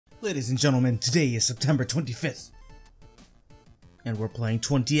Ladies and gentlemen, today is September 25th. And we're playing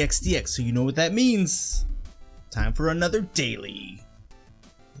 20xdx, so you know what that means. Time for another daily.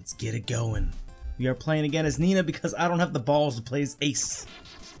 Let's get it going. We are playing again as Nina because I don't have the balls to play as Ace.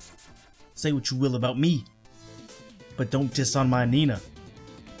 Say what you will about me, but don't diss on my Nina.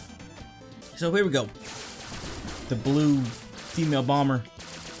 So here we go. The blue female bomber.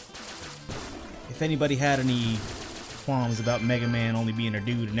 If anybody had any qualms about Megaman only being a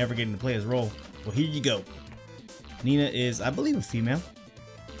dude and never getting to play his role, well, here you go. Nina is, I believe, a female.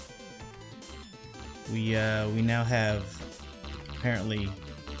 We now have apparently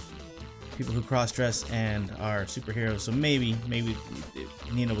people who cross-dress and are superheroes. So maybe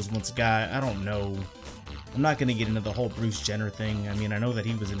Nina was once a guy. I don't know. I'm not gonna get into the whole Bruce Jenner thing. I mean, I know that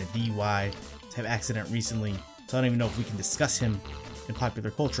he was in a DUI type accident recently, so I don't even know if we can discuss him in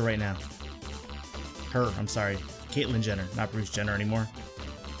popular culture right now. I'm sorry. Caitlyn Jenner, not Bruce Jenner anymore.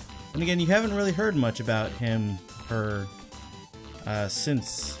 And again, you haven't really heard much about him, her,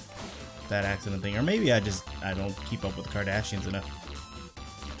 since that accident thing. Or maybe I don't keep up with the Kardashians enough.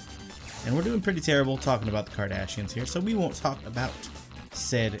 And we're doing pretty terrible talking about the Kardashians here, so we won't talk about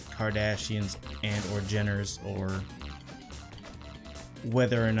said Kardashians and or Jenners or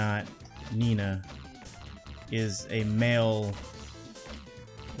whether or not Nina is a male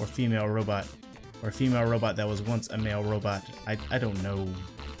or female robot. Or a female robot that was once a male robot. I don't know.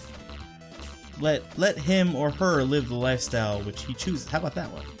 Let him or her live the lifestyle which he chooses. How about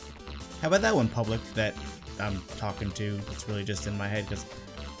that one? How about that one, public, that I'm talking to? It's really just in my head because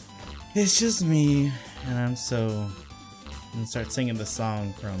it's just me, and I'm gonna start singing the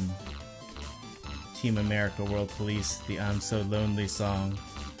song from Team America World Police, the I'm So Lonely song.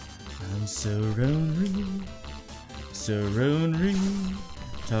 I'm so lonely, so lonely.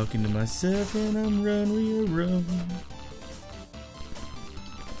 Talking to myself and I'm wrong.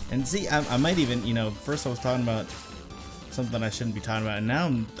 And see, I might even, you know, first I was talking about something I shouldn't be talking about, and now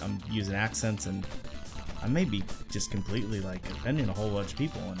I'm using accents, and I may be just completely like offending a whole bunch of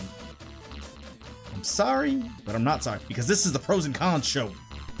people, and I'm sorry, but I'm not sorry, because this is the pros and cons show.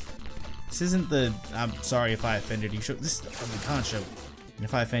 This isn't the I'm sorry if I offended you show. This is the pros and cons show. And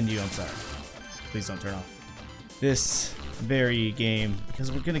if I offend you, I'm sorry. Please don't turn off this very game,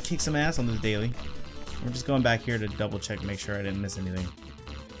 because we're gonna kick some ass on this daily. We're just going back here to double check, make sure I didn't miss anything.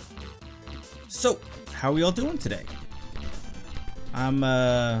 So, how are we all doing today? I'm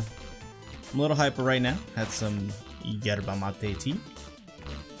a little hyper right now. Had some yerba mate tea,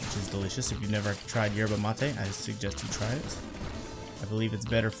 which is delicious. If you've never tried yerba mate, I suggest you try it. I believe it's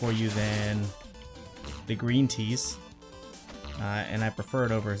better for you than the green teas, and I prefer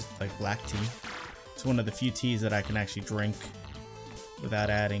it over like black tea. It's one of the few teas that I can actually drink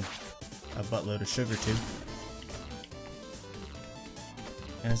without adding a buttload of sugar to.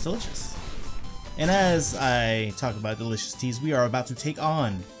 And it's delicious. And as I talk about delicious teas, we are about to take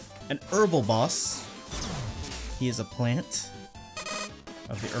on an herbal boss. He is a plant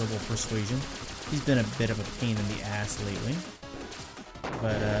of the herbal persuasion. He's been a bit of a pain in the ass lately.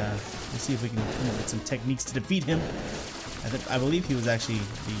 But we'll see if we can come up with some techniques to defeat him. I believe he was actually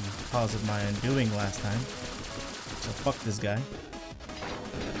the cause of my undoing last time. So fuck this guy.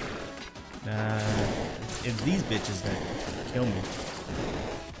 It's these bitches that kill me.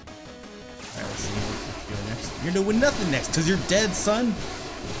 Alright, let's see what you're doing next. You're doing nothing next, because you're dead, son!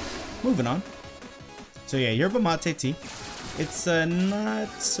 Moving on. So yeah, yerba mate tea. It's not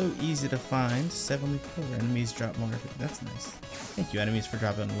so easy to find. 74 enemies drop more. That's nice. Thank you, enemies, for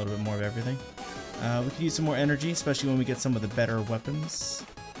dropping a little bit more of everything. We could use some more energy, especially when we get some of the better weapons.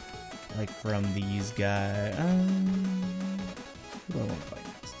 Like from these guys. Who do I want to fight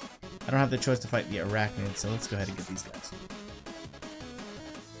next? I don't have the choice to fight the arachnids, so let's go ahead and get these guys.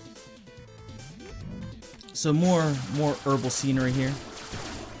 So more herbal scenery here.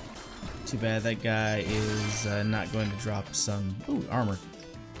 Too bad that guy is not going to drop some... Ooh, armor.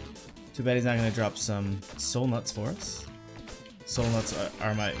 Too bad he's not going to drop some soul nuts for us. Soul nuts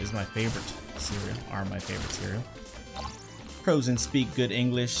is my favorite cereal. Are my favorite cereal. Frozen speak good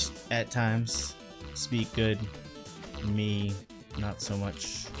English at times. Speak good. Me, not so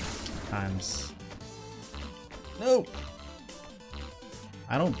much times. No!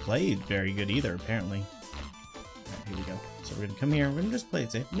 I don't play very good either, apparently. Right, here we go. So we're gonna come here. We're gonna just play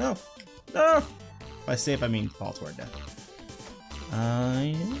it safe. No! No! By safe, I mean fall to our death.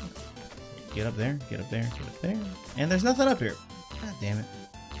 Yeah. Get up there, get up there, get up there. And there's nothing up here. God damn it.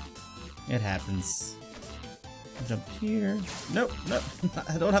 It happens. Jump here. Nope, nope.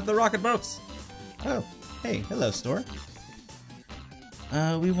 I don't have the rocket boats. Oh, hey, hello, store.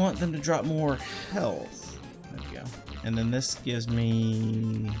 We want them to drop more health. There we go. And then this gives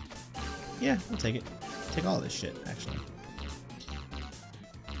me Yeah, I'll take it. Take all this shit, actually.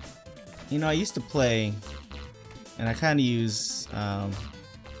 You know, I used to play, and I kind of use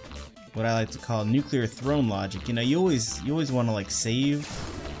what I like to call nuclear throne logic. You know, you always want to like save.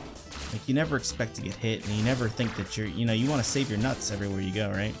 Like, you never expect to get hit, and you never think that you're, you know, you want to save your nuts everywhere you go,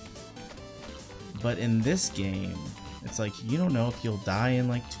 right? But in this game, it's like, you don't know if you'll die in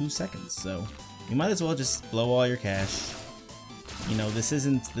like 2 seconds, so you might as well just blow all your cash. You know, this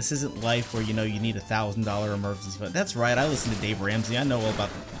isn't life where, you know, you need $1,000 emergency fund. That's right, I listen to Dave Ramsey, I know all about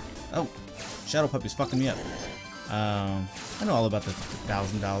the... Oh, Shadow Puppy's fucking me up. I know all about the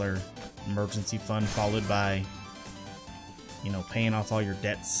 $1,000 emergency fund, followed by, you know, paying off all your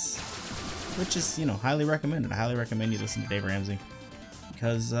debts. Which is, you know, highly recommended. I highly recommend you listen to Dave Ramsey.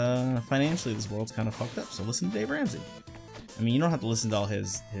 Because, financially, this world's kind of fucked up, so listen to Dave Ramsey. I mean, you don't have to listen to all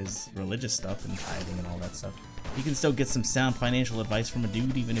his religious stuff and tithing and all that stuff. You can still get some sound financial advice from a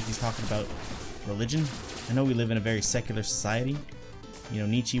dude, even if he's talking about religion. I know we live in a very secular society. You know,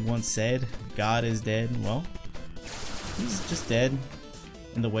 Nietzsche once said, God is dead. Well, he's just dead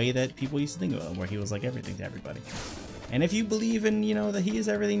in the way that people used to think about him, where he was like everything to everybody. And if you believe in, you know, that he is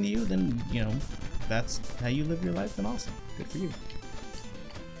everything to you, then, you know, that's how you live your life, then awesome. Good for you.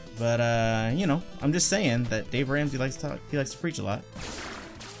 But, you know, I'm just saying that Dave Ramsey likes to talk, he likes to preach a lot.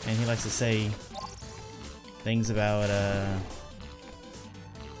 And he likes to say things about,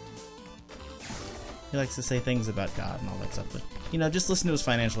 he likes to say things about God and all that stuff. But, you know, just listen to his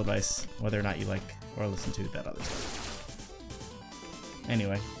financial advice, whether or not you like or listen to that other stuff.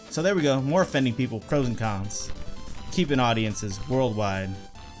 Anyway, so there we go. More offending people, pros and cons. Keeping audiences worldwide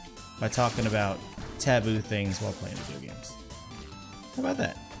by talking about taboo things while playing video games. How about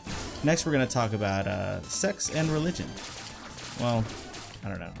that? Next, we're going to talk about sex and religion. Well, I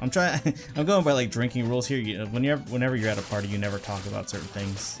don't know. I'm going by like drinking rules here. You know, whenever you're at a party, you never talk about certain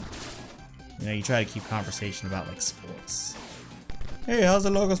things. You know, you try to keep conversation about like sports. Hey, how's the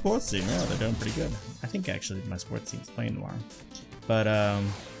local sports team? Oh, they're doing pretty good. I think actually my sports team's playing tomorrow. But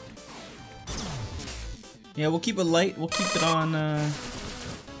yeah, we'll keep it light. We'll keep it on.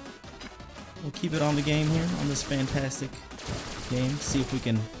 We'll keep it on the game here, on this fantastic game. See if we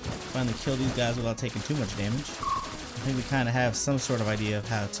can finally kill these guys without taking too much damage. I think we kind of have some sort of idea of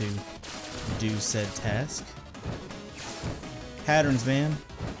how to do said task. Patterns, man.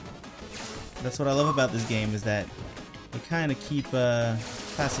 That's what I love about this game, is that we kind of keep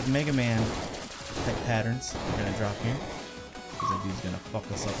classic Mega Man type patterns. We're gonna drop here because that dude's gonna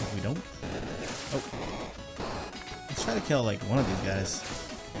fuck us up if we don't. Oh. Let's try to kill like one of these guys.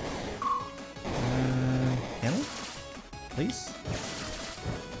 Can we? Please?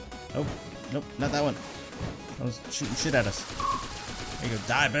 Oh, nope, not that one. I was shooting shit at us. There you go,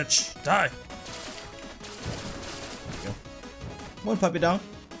 die, bitch, die! There you go. One puppy dog.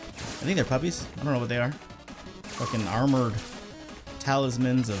 I think they're puppies. I don't know what they are. Fucking armored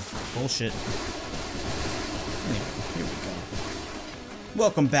talismans of bullshit. Anyway, here we go.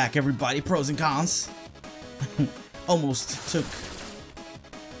 Welcome back, everybody. Pros and cons. Almost took...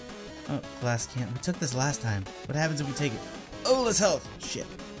 Oh, glass can. We took this last time. What happens if we take it? Oh, let's health. Shit.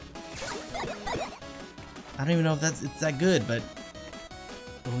 I don't even know if it's that good, but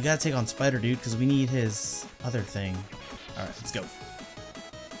we gotta take on Spider Dude because we need his other thing. Alright, let's go.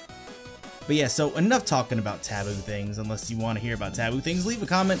 But yeah, so enough talking about taboo things. Unless you want to hear about taboo things, leave a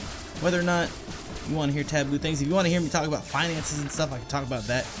comment whether or not you want to hear taboo things. If you want to hear me talk about finances and stuff, I can talk about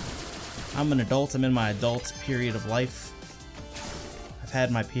that. I'm an adult. I'm in my adult period of life. I've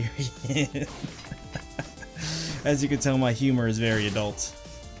had my period. As you can tell, my humor is very adult.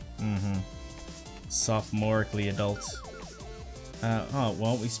 Sophomorically adult. Oh,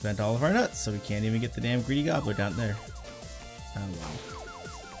 well, we spent all of our nuts, so we can't even get the damn greedy gobbler down there. Oh, wow.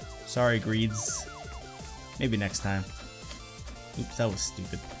 Sorry, greeds. Maybe next time. Oops, that was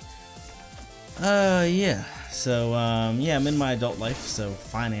stupid. Yeah. So, yeah, I'm in my adult life, so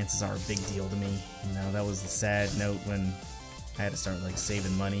finances are a big deal to me. You know, that was the sad note when I had to start, like,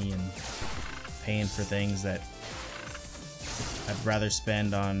 saving money and paying for things that I'd rather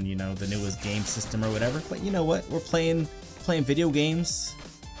spend on, you know, the newest game system or whatever. But you know what? We're playing video games,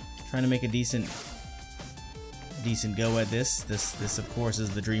 trying to make a decent go at this. This of course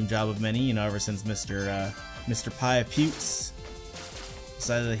is the dream job of many, you know, ever since Mr. Pie of Putes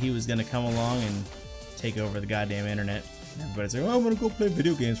decided that he was gonna come along and take over the goddamn internet. And everybody's like, oh, I'm gonna go play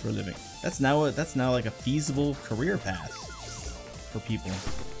video games for a living. That's now like a feasible career path for people.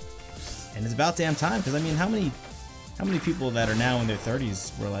 And it's about damn time, because I mean, how many people that are now in their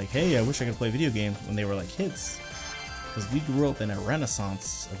 30s were like, hey, I wish I could play video games when they were like kids? Because we grew up in a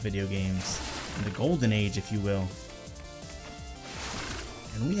renaissance of video games, in the golden age, if you will.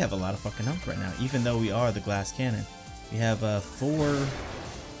 And we have a lot of fucking health right now, even though we are the glass cannon. We have four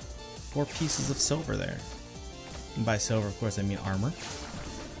pieces of silver there. And by silver, of course, I mean armor.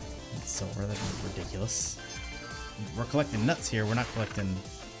 And silver, that'd be ridiculous. We're collecting nuts here, we're not collecting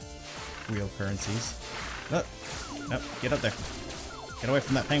real currencies. Oh, oh, get up there. Get away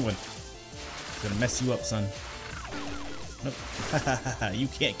from that penguin. It's gonna mess you up, son. Nope. You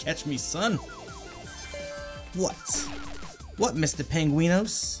can't catch me, son. What? What, Mr.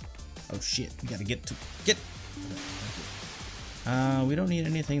 Penguinos? Oh shit, we gotta get. We don't need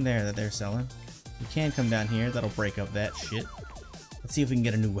anything there that they're selling. We can come down here, that'll break up that shit. Let's see if we can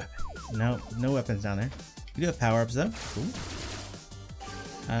get a new weapon. No, no weapons down there. We do have power-ups though. Cool.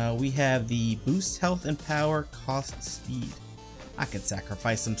 We have the boost health and power, cost speed. I can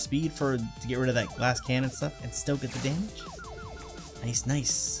sacrifice some speed to get rid of that glass cannon stuff and still get the damage. Nice,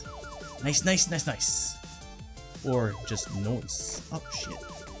 nice. Nice, nice, nice, nice. Or just noise. Oh shit.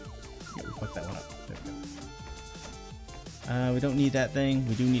 Yeah, we fucked that one up. There we go. We don't need that thing.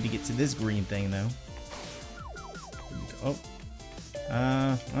 We do need to get to this green thing though. Oh.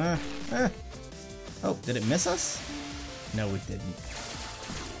 Oh, did it miss us? No, it didn't.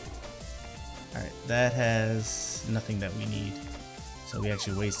 Alright, that has nothing that we need. So we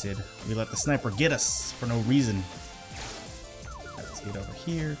actually wasted. We let the sniper get us for no reason. Right, let's get over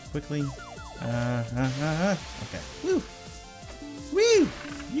here quickly. Okay. Woo! Woo!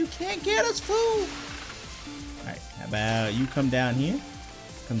 You can't get us, fool! Alright, how about you come down here?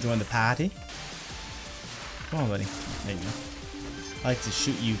 Come join the party. Come on, buddy. There you go. I like to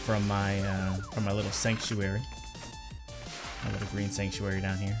shoot you from my little sanctuary. My little green sanctuary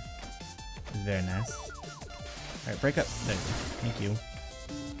down here. It's very nice. Alright, break up. There you go. Thank you.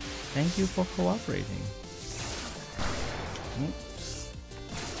 Thank you for cooperating. Oops.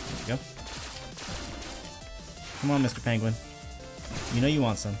 There you go. Come on, Mr. Penguin. You know you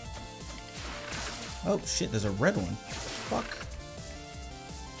want some. Oh shit, there's a red one. Fuck.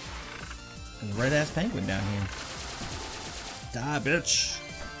 And red ass penguin down here. Die, bitch.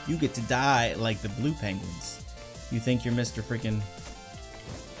 You get to die like the blue penguins. You think you're Mr. freaking...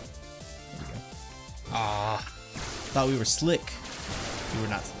 There we go. Ah. Thought we were slick. We were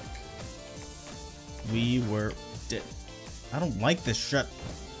not slick. We were dead. I don't like this shit.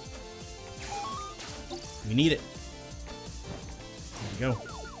 We need it. There we go.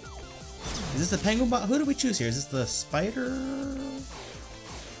 Is this the penguin boss? Who did we choose here? Is this the spider?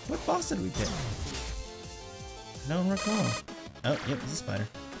 What boss did we pick? I don't recall. Oh, yep, it's a spider.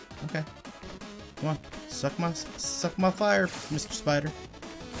 Okay. Come on. Suck my fire, Mr. Spider.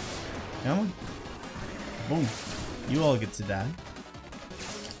 Come on. Boom. You all get to die.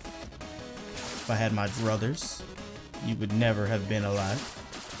 If I had my druthers, you would never have been alive.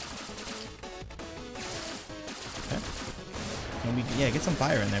 Okay. Yeah, get some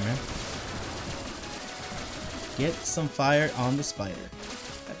fire in there, man. Get some fire on the spider.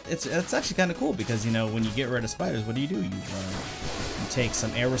 It's actually kind of cool because, you know, when you get rid of spiders, what do? You take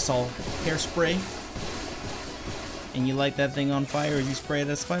some aerosol hairspray and you light that thing on fire as you spray it at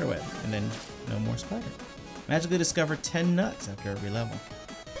a spider web, and then no more spider. Magically discover 10 nuts after every level.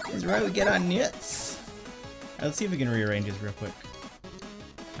 That's right, we get our nuts. Alright, let's see if we can rearrange this real quick.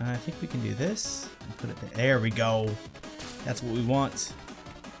 I think we can do this and put it there. There we go. That's what we want.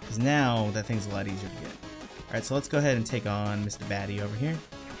 Because now that thing's a lot easier to get. Alright, so let's go ahead and take on Mr. Baddie over here.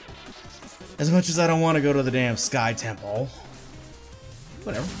 As much as I don't want to go to the damn Sky Temple.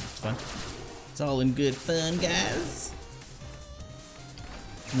 Whatever, it's fun. It's all in good fun, guys.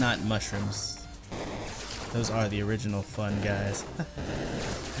 Not mushrooms. Those are the original fun, guys.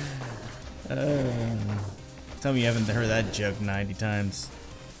 Tell me you haven't heard that joke 90 times.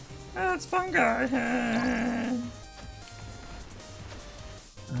 That's fun, guys.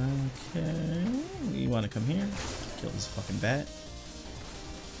 Okay. You want to come here? Kill this fucking bat.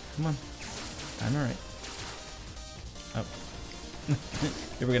 Come on. I'm alright. Oh.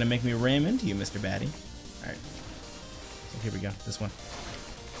 You were gonna make me ram into you, Mr. Baddie. Alright. So here we go. This one.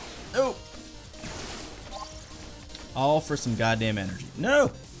 Oh! All for some goddamn energy.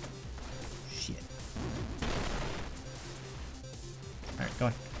 No! Shit. Alright, go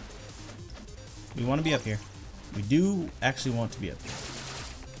on. We want to be up here. We do actually want to be up here.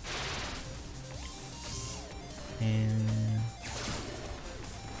 And...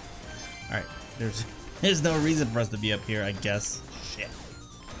 Alright. There's no reason for us to be up here, I guess. Shit.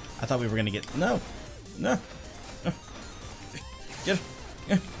 I thought we were gonna get... No! No! No. Get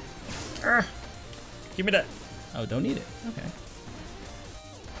it! Give me that! Oh, don't need it. Okay.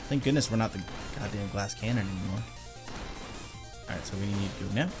 Thank goodness we're not the goddamn glass cannon anymore. Alright, so we need to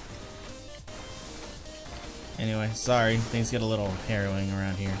go now. Anyway, sorry, things get a little harrowing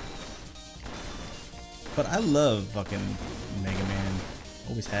around here. But I love fucking Mega Man.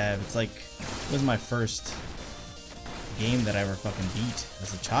 Always have. It's like, it was my first game that I ever fucking beat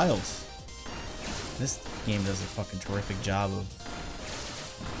as a child. This game does a fucking terrific job of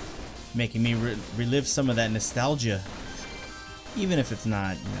making me relive some of that nostalgia. Even if it's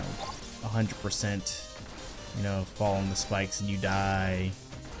not, you know, 100%, you know, fall on the spikes and you die.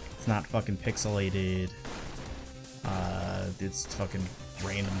 It's not fucking pixelated. It's fucking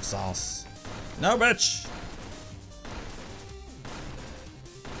random sauce. No, bitch!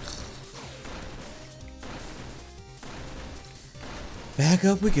 Back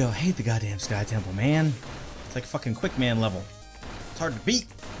up we go. I hate the goddamn Sky Temple, man. It's like fucking Quick Man level. It's hard to beat.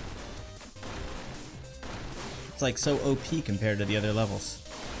 It's like so OP compared to the other levels.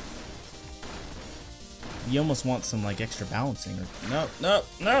 You almost want some like extra balancing. Or,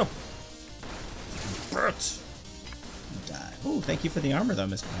 no! Brut. Die. Oh, thank you for the armor though,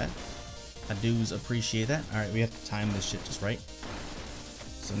 Mr. Pat. I do's appreciate that. Alright, we have to time this shit just right.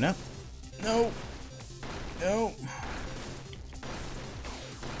 So no.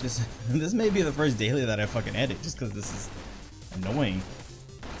 This may be the first daily that I fucking edit just because this is annoying.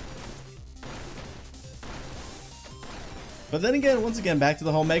 But then again, once again, back to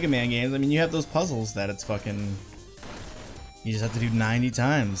the whole Mega Man games. I mean, you have those puzzles that it's fucking... You just have to do 90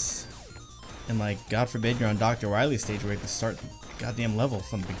 times. And like, God forbid you're on Dr. Wily's stage where you have to start the goddamn level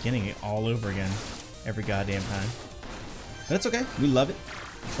from the beginning all over again. Every goddamn time. But it's okay. We love it.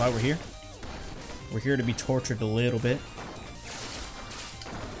 That's why we're here. We're here to be tortured a little bit.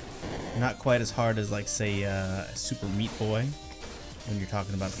 Not quite as hard as, like, say, Super Meat Boy. When you're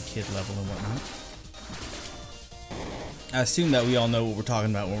talking about the kid level and whatnot. I assume that we all know what we're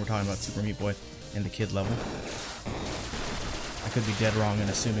talking about when we're talking about Super Meat Boy and the kid level. I could be dead wrong in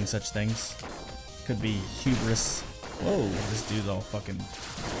assuming such things. Could be hubris. Whoa, this dude's all fucking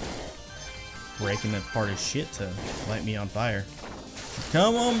breaking apart his shit to light me on fire.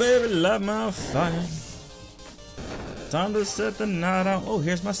 Come on, baby, light my fire. Time to set the night on. Oh,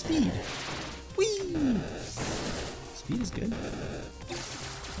 here's my speed. Whee! Speed is good.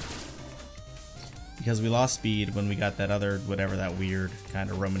 Because we lost speed when we got that other, whatever that weird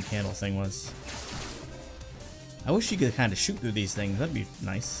kind of Roman candle thing was. I wish you could kind of shoot through these things. That'd be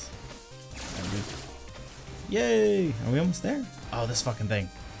nice. Yay! Are we almost there? Oh, this fucking thing.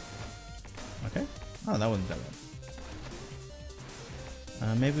 Okay. Oh, that wasn't that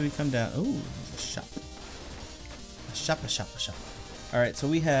bad. Maybe we come down. Ooh, there's a shop. A shop. Alright, so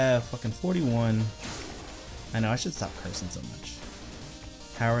we have fucking 41. I know, I should stop cursing so much.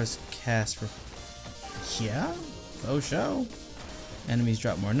 Powers cast for... Yeah? Faux show. Enemies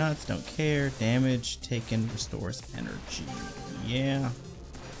drop more nuts, don't care. Damage taken restores energy. Yeah.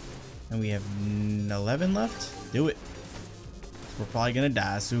 And we have 11 left? Do it. We're probably gonna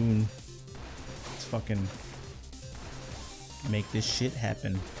die soon. Let's fucking make this shit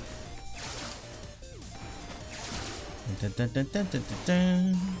happen. Dun, dun, dun, dun, dun, dun,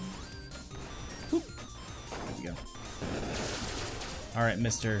 dun. There we go. Alright,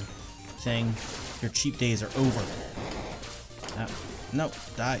 Mr. Thing. Your cheap days are over. No,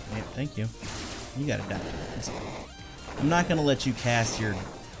 die. Yeah, thank you. You gotta die. I'm not gonna let you cast your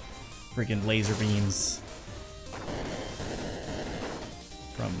freaking laser beams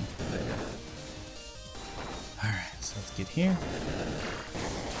from there. Alright, so let's get here.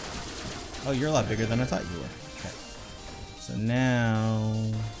 Oh, you're a lot bigger than I thought you were. Okay. So now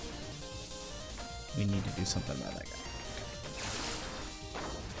we need to do something about that guy.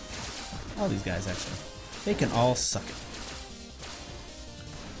 Okay. All these guys, actually. They can all suck it.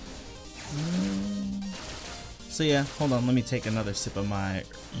 So yeah, hold on, let me take another sip of my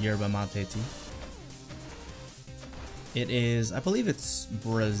yerba mate tea. It is, I believe it's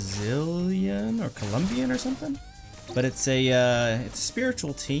Brazilian or Colombian or something, but it's a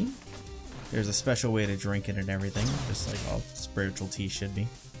spiritual tea. There's a special way to drink it and everything, just like all spiritual tea should be.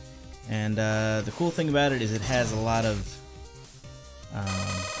 And the cool thing about it is it has a lot of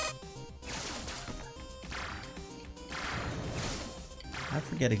I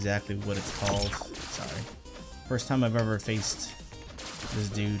forget exactly what it's called. Sorry. First time I've ever faced this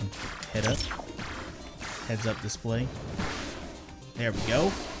dude. Heads up display. There we go.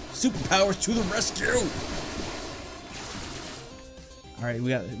 Superpowers to the rescue! Alright,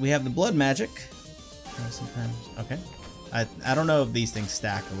 we have the blood magic. Sometimes. Okay. I don't know if these things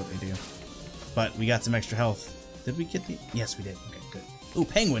stack or what they do. But we got some extra health. Did we get the... Yes, we did. Okay, good. Ooh,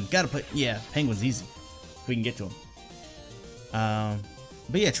 penguin. Gotta put... Yeah, penguin's easy. If we can get to him.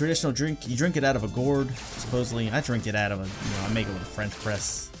 But yeah, traditional drink. You drink it out of a gourd, supposedly. I drink it out of a... You know, I make it with a French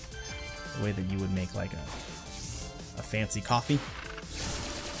press. The way that you would make like a a fancy coffee.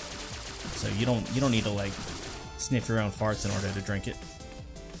 So you don't need to like sniff your own farts in order to drink it.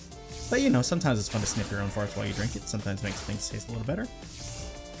 But you know, sometimes it's fun to sniff your own farts while you drink it. Sometimes it makes things taste a little better.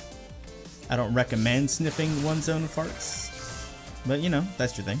 I don't recommend sniffing one's own farts, but you know,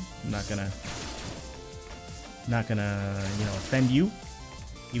 that's your thing. I'm not gonna you know, offend you,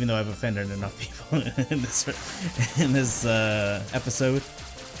 even though I've offended enough people in this episode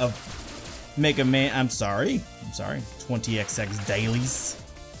of Megaman. I'm sorry 20XX dailies.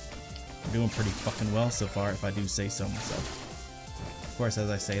 We're doing pretty fucking well so far, if I do say so myself. Of course, as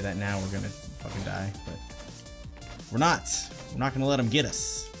I say that now, we're gonna fucking die, but we're not gonna let them get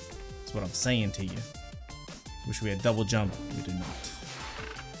us. That's what I'm saying to you. Wish we had double jump. We do not.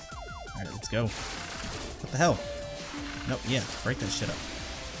 All right, let's go. What the hell? Nope. Yeah, break that shit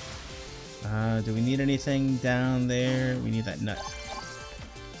up. Do we need anything down there? We need that nut,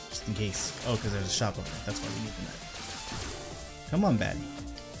 just in case. Oh, because there's a shop over there. That's why we need the nut. Come on, baddie.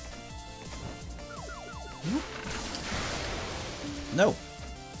 No.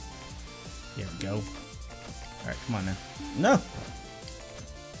 There we go. Alright, come on now. No!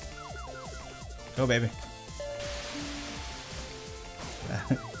 Go, baby.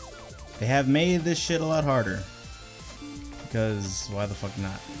 They have made this shit a lot harder. Because why the fuck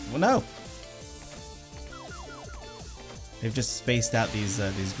not? Well, no! They've just spaced out these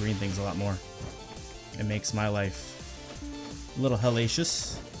green things a lot more. It makes my life a little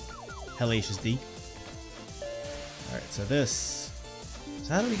hellacious. Hellacious D. Alright, so this.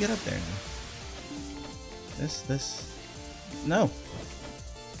 So how do we get up there now? This. No.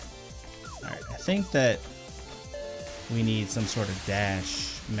 Alright, I think that we need some sort of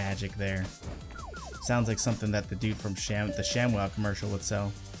dash magic there. Sounds like something that the dude from the ShamWow commercial would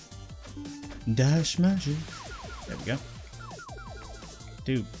sell. Dash magic. There we go.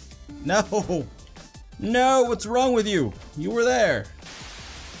 Dude. No! No! What's wrong with you? You were there!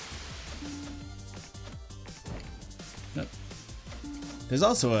 Nope. There's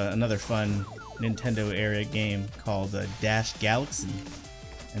also another fun Nintendo era game called Dash Galaxy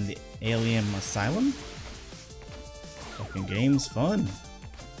and the Alien Asylum. Fucking game's fun.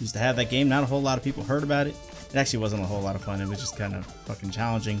 Used to have that game, not a whole lot of people heard about it. It actually wasn't a whole lot of fun, it was just kind of fucking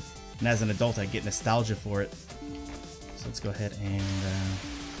challenging. And as an adult, I get nostalgia for it. So let's go ahead and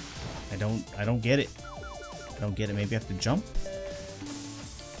I don't get it. I don't get it. Maybe I have to jump?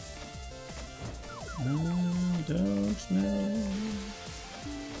 I don't know.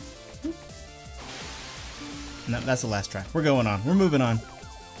 No, that's the last track. We're going on. We're moving on.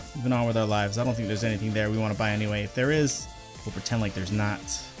 Moving on with our lives. I don't think there's anything there we want to buy anyway. If there is, we'll pretend like there's not.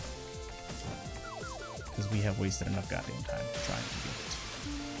 Because we have wasted enough goddamn time trying to get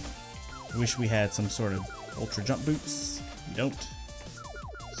it. I wish we had some sort of ultra jump boots. We don't.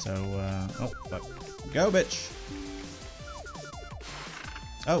 So, oh, fuck. Go, bitch!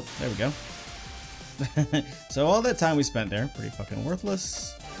 Oh, there we go. So all that time we spent there, pretty fucking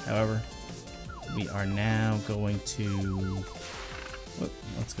worthless. However, we are now going to... Whoop,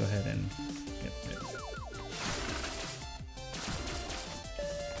 let's go ahead and... Yep, there we go.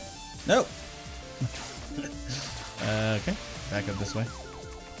 Nope! Okay, back up this way.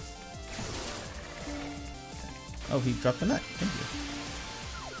 Oh, he dropped the nut. Thank you.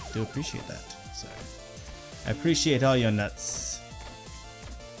 Do appreciate that. So, I appreciate all your nuts.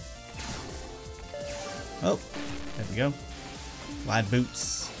 Oh, there we go. Glide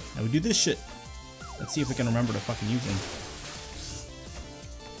boots. Now we do this shit. Let's see if we can remember to fucking use them.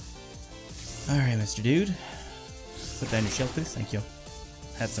 Alright, Mr. Dude. Put down your shield, please. Thank you.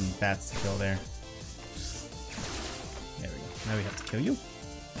 Had some bats to kill there. There we go. Now we have to kill you.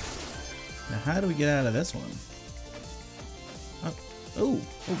 Now how do we get out of this one? Oh,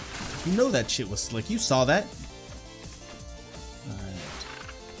 you know that shit was slick. You saw that. Alright.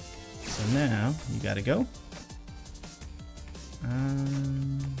 So now, you gotta go.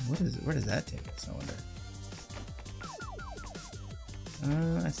 What is it? Where does that take us, I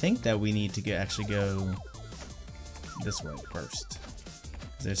wonder? I think that we need to actually go this way first.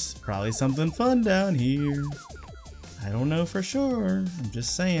 There's probably something fun down here. I don't know for sure. I'm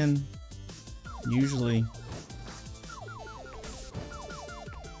just saying. Usually...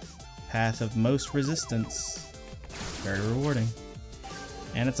 path of most resistance. Very rewarding.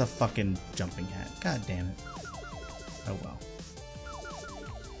 And it's a fucking jumping hat. God damn it. Oh well.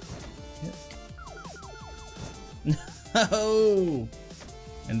 Yep. No!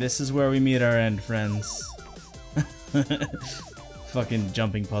 And this is where we meet our end, friends. Fucking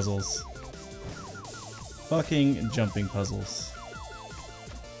jumping puzzles. Fucking jumping puzzles.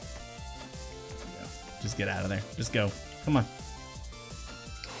 Just get out of there. Just go. Come on.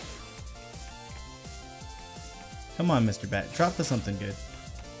 Come on, Mr. Bat. Drop us something good.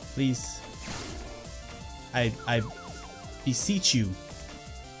 Please. I beseech you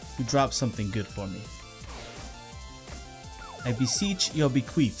to drop something good for me. I beseech your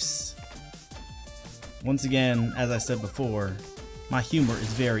bequeaths. Once again, as I said before, my humor is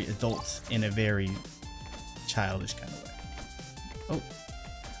very adult in a very childish kind of way. Oh.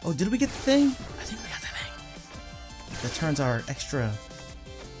 Oh, did we get the thing? I think we got the thing. That turns our extra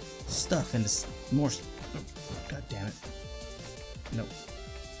stuff into more... Oh, God damn it. Nope.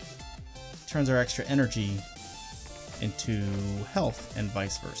 Turns our extra energy into health and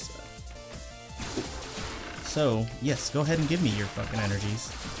vice versa. So, yes, go ahead and give me your fucking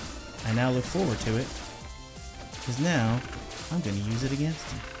energies. I now look forward to it. Because now, I'm gonna use it against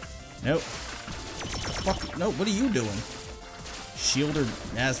you. Nope. Fuck, no, what are you doing? Shielder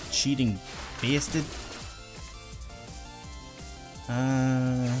ass cheating bastard.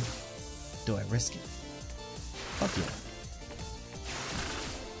 Do I risk it? Fuck yeah.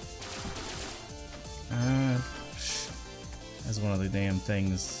 That's one of the damn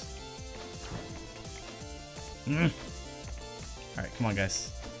things. Alright, come on,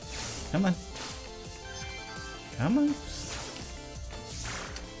 guys. Come on. Come on.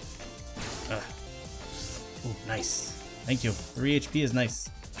 Ooh, nice. Thank you. 3 HP is nice.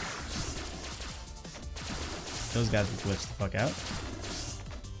 Those guys will glitch the fuck out.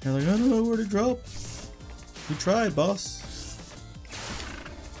 They're like, I don't know where to drop. We tried, boss.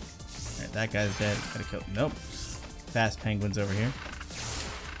 Alright, that guy's dead. Gotta kill him. Nope. Fast penguins over here.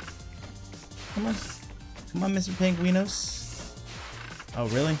 Come on. Come on, Mr. Penguinos. Oh,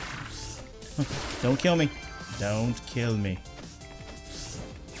 really? Don't kill me. Don't kill me.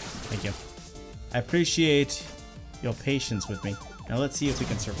 Thank you. I appreciate your patience with me. Now let's see if we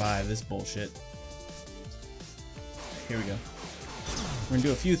can survive this bullshit. Here we go. We're gonna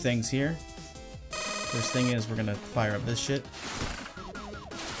do a few things here. First thing is we're gonna fire up this shit.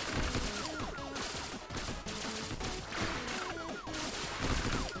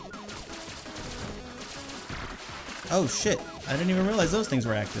 Oh shit, I didn't even realize those things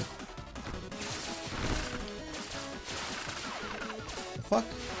were active. The fuck?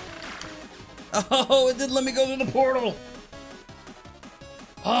 Oh, it didn't let me go to the portal!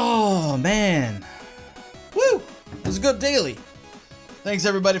 Oh man. Woo! It was a good daily. Thanks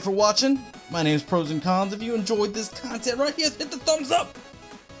everybody for watching. My name is Pros and Cons. If you enjoyed this content right here, hit the thumbs up!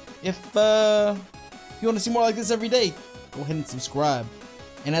 If you want to see more like this every day, go ahead and subscribe.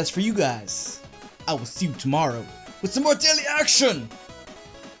 And as for you guys, I will see you tomorrow with some more daily action!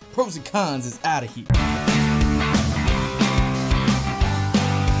 Pros and Cons is out of here.